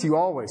be with you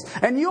always.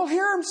 And you'll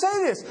hear him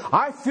say this.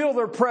 I feel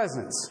their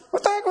presence.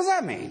 What the heck does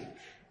that mean?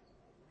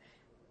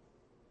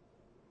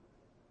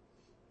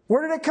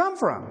 Where did it come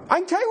from? I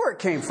can tell you where it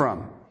came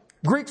from.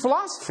 Greek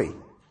philosophy.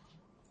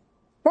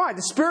 Why?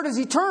 The Spirit is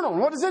eternal. And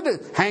what does it do?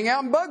 Hang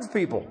out and bugs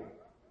people.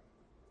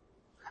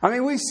 I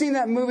mean, we've seen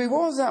that movie.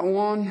 What was that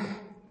one?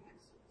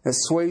 that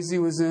Swayze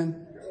was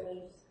in?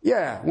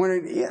 Yeah,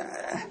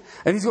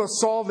 and he's going to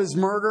solve his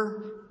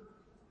murder.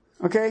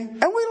 Okay? And we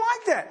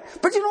like that.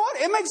 But you know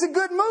what? It makes a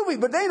good movie,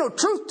 but there ain't no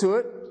truth to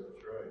it.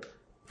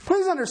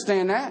 Please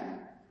understand that.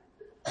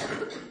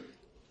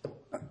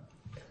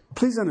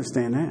 Please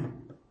understand that.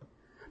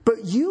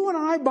 But you and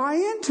I buy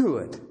into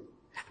it.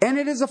 And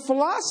it is a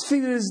philosophy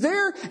that is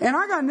there. And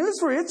I got news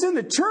for you. It's in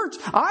the church.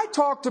 I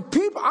talk to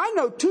people. I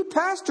know 2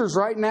 pastors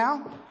right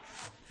now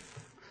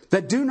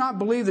that do not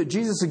believe that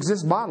Jesus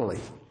exists bodily.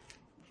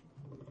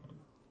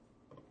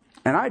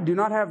 And I do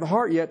not have the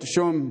heart yet to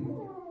show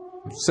them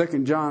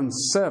 2 John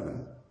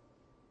 7.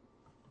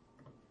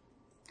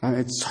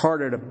 It's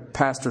hard at a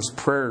pastor's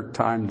prayer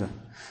time to...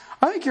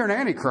 I think you're an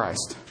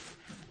antichrist.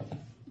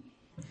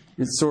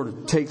 It sort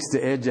of takes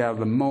the edge out of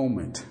the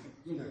moment.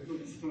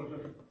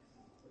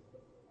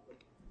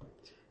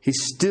 He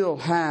still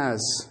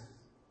has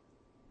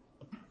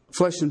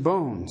flesh and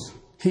bones.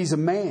 He's a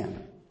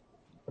man.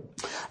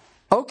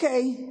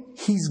 Okay,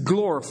 he's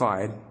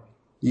glorified.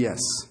 Yes.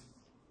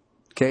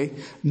 Okay.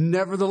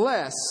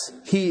 Nevertheless,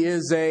 he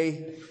is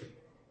a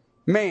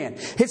man.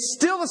 It's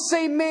still the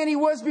same man he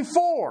was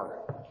before.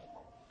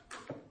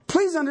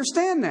 Please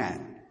understand that.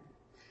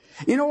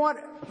 You know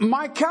what?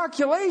 My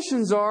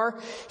calculations are,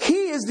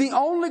 he is the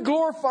only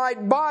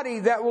glorified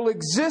body that will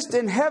exist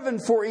in heaven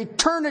for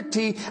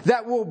eternity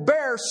that will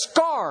bear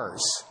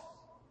scars.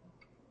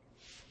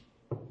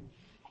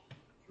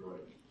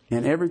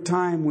 And every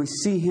time we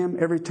see him,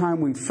 every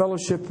time we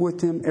fellowship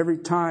with him, every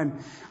time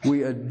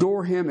we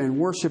adore him and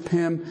worship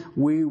him,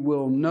 we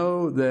will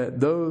know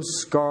that those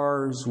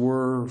scars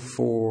were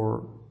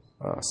for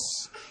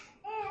us.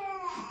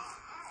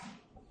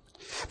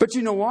 But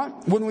you know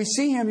what? When we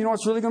see him, you know what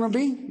it's really going to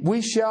be?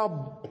 We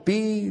shall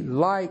be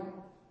like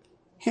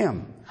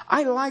him.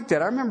 I like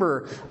that. I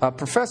remember a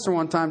professor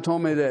one time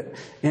told me that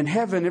in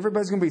heaven,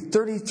 everybody's going to be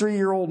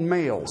 33-year-old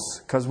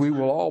males because we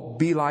will all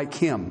be like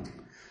him.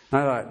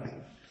 And I thought,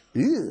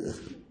 ew.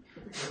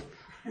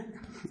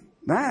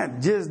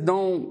 That just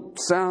don't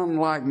sound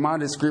like my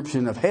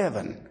description of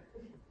heaven.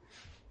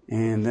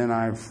 And then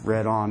I've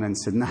read on and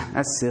said, nah,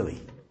 that's silly.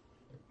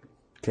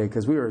 Okay,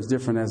 because we are as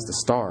different as the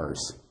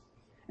stars.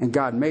 And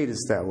God made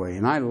us that way.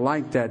 And I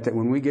like that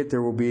when we get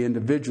there, we'll be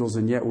individuals,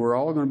 and yet we're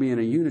all going to be in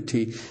a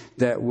unity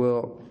that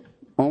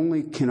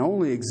can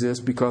only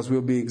exist because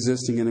we'll be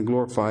existing in a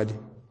glorified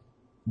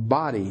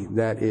body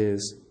that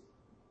is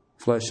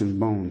flesh and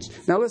bones.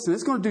 Now listen,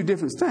 it's going to do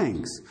different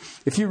things.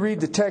 If you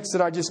read the text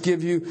that I just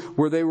give you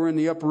where they were in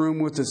the upper room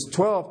with us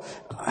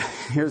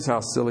 12, here's how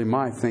silly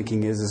my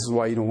thinking is. This is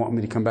why you don't want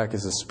me to come back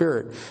as a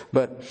spirit.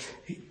 But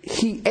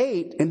he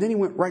ate and then he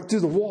went right through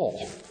the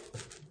wall.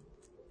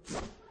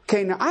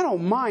 Okay, now I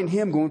don't mind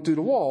him going through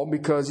the wall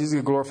because he's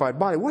a glorified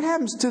body. What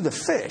happens to the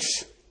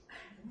fish?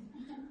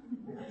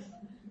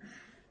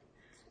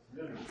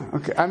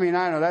 Okay, I mean,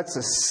 I know that's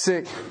a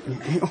sick...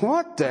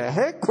 What the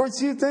heck? Of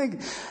course you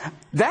think?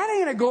 That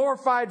ain't a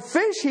glorified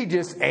fish he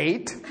just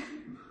ate.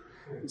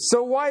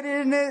 So why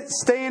didn't it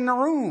stay in the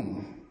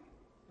room?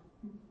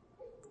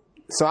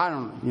 So I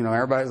don't,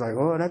 everybody's like,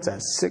 oh, that's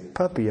a sick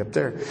puppy up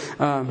there.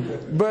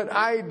 But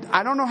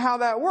I don't know how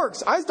that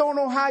works. I just don't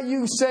know how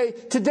you say,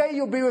 today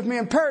you'll be with me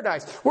in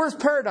paradise. Where's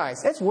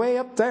paradise? It's way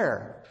up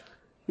there.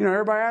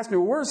 Everybody asks me,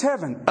 well, where's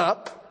heaven?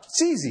 Up.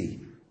 It's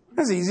easy.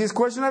 That's the easiest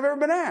question I've ever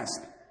been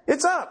asked.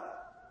 It's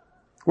up.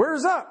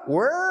 Where's up?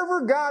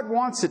 Wherever God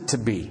wants it to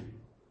be.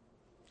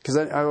 Because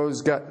I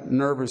always got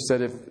nervous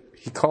that if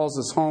he calls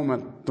us home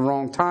at the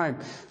wrong time,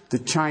 the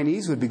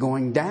Chinese would be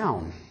going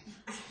down.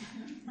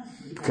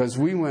 Because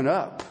we went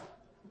up.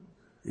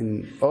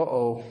 And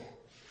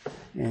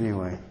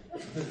anyway.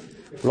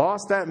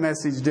 Lost that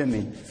message, didn't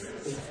he?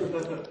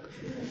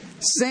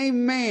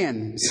 Same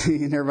man.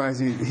 And everybody's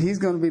saying, he's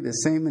going to be the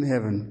same in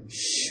heaven.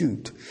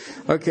 Shoot.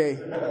 Okay.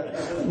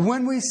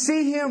 When we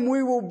see him,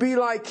 we will be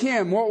like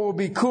him. What will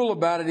be cool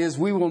about it is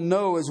we will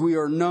know as we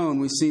are known.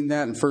 We've seen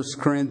that in 1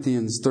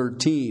 Corinthians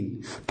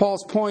 13.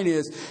 Paul's point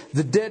is,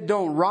 the dead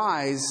don't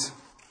rise.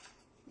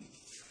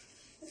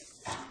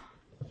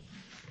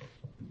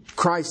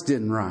 Christ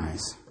didn't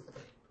rise.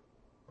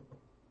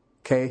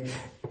 Okay?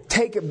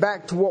 Take it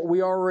back to what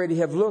we already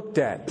have looked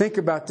at. Think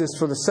about this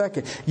for the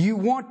second. You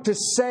want to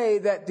say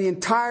that the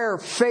entire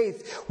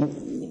faith,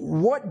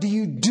 what do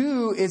you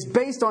do, is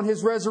based on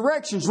his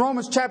resurrections.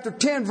 Romans chapter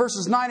 10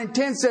 verses 9 and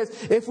 10 says,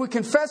 if we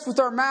confess with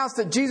our mouths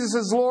that Jesus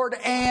is Lord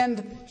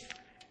and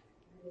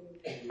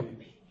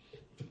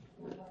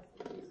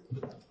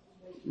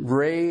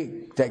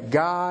that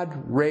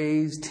God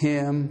raised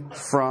him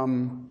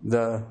from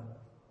the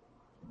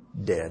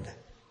dead.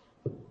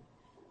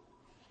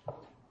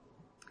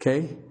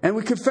 Okay? And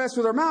we confess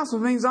with our mouths,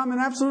 which means I'm in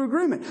absolute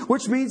agreement.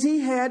 Which means he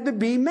had to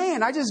be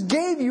man. I just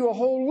gave you a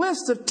whole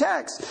list of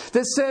texts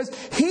that says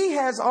he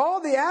has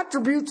all the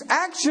attributes,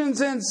 actions,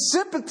 and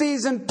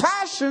sympathies and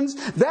passions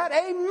that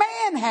a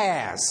man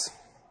has.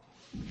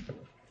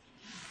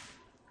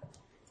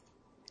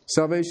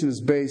 Salvation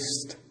is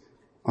based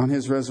on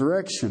his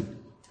resurrection.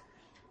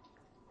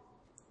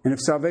 And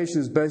if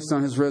salvation is based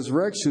on his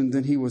resurrection,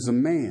 then he was a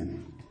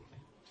man.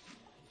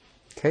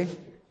 Okay?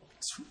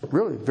 It's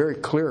really very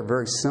clear,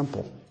 very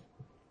simple.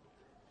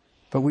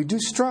 But we do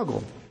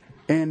struggle.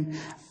 And,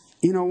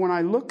 when I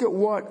look at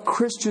what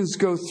Christians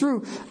go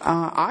through,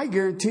 I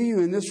guarantee you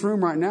in this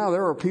room right now,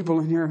 there are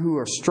people in here who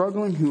are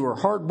struggling, who are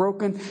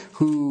heartbroken,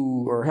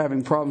 who are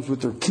having problems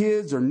with their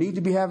kids or need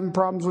to be having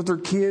problems with their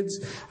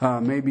kids,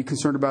 maybe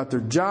concerned about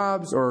their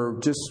jobs or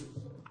just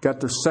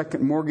got their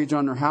second mortgage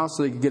on their house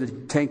so they could get a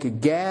tank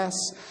of gas.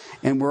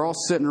 And we're all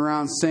sitting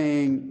around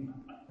saying,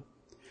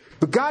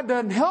 but God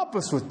doesn't help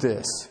us with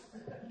this.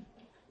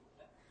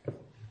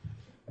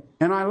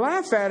 And I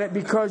laugh at it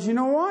because you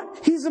know what?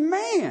 He's a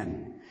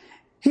man.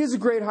 He's a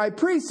great high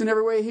priest. In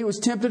every way he was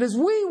tempted as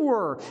we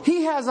were.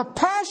 He has a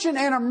passion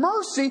and a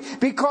mercy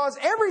because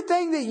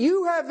everything that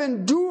you have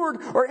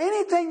endured or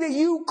anything that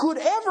you could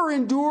ever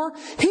endure,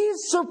 He's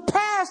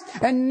surpassed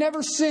and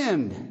never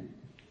sinned.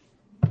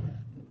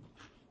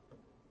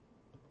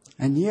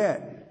 And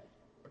yet,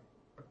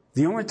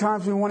 the only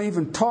times we want to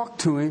even talk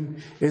to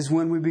Him is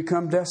when we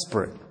become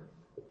desperate.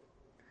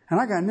 And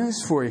I got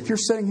news for you. If you're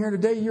sitting here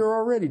today, you're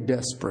already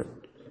desperate.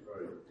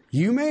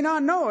 You may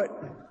not know it,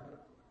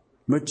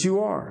 but you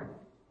are.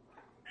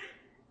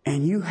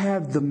 And you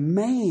have the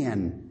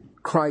man,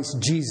 Christ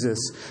Jesus,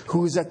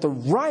 who is at the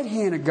right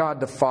hand of God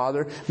the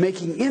Father,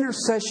 making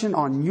intercession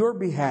on your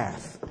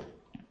behalf.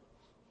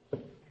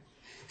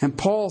 And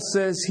Paul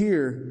says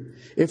here,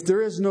 if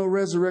there is no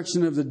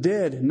resurrection of the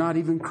dead, not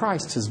even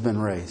Christ has been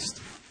raised.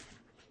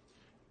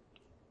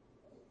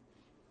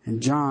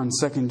 And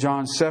 2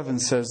 John 7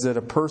 says that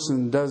a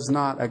person does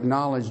not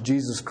acknowledge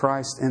Jesus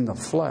Christ in the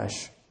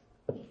flesh.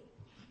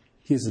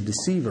 He is a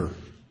deceiver,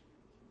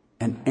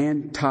 an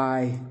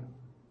anti-Christ.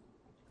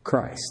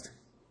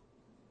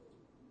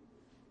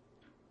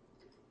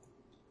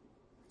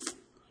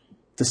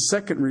 The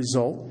second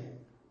result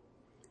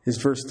is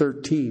verse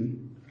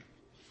 14.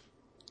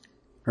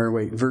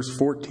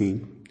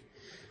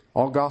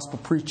 All gospel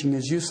preaching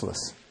is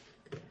useless.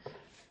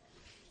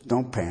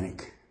 Don't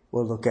panic.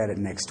 We'll look at it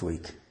next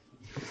week.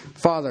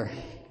 Father,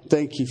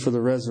 thank you for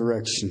the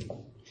resurrection.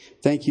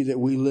 Thank you that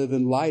we live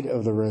in light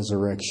of the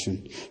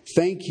resurrection.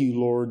 Thank you,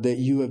 Lord, that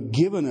you have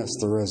given us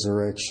the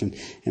resurrection.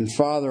 And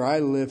Father, I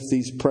lift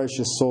these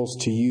precious souls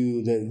to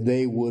you that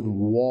they would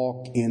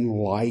walk in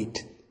light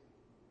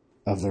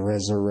of the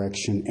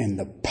resurrection and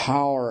the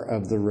power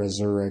of the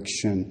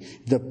resurrection,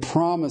 the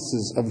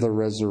promises of the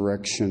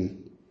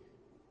resurrection.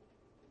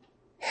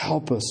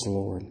 Help us,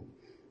 Lord,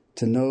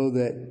 to know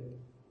that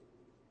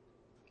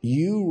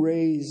you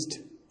raised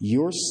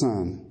your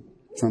Son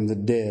from the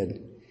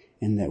dead,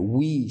 and that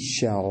we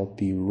shall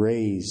be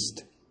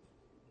raised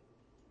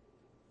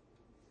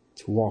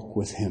to walk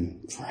with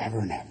Him forever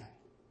and ever.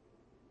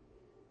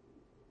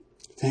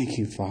 Thank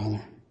you,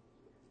 Father.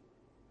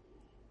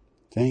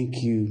 Thank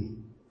you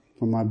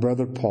for my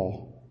brother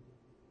Paul,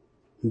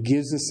 who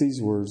gives us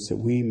these words that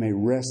we may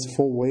rest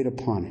full weight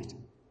upon it,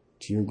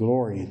 to your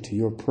glory and to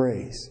your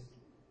praise.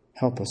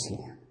 Help us,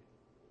 Lord.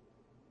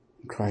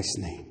 In Christ's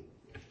name,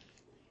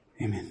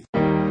 amen.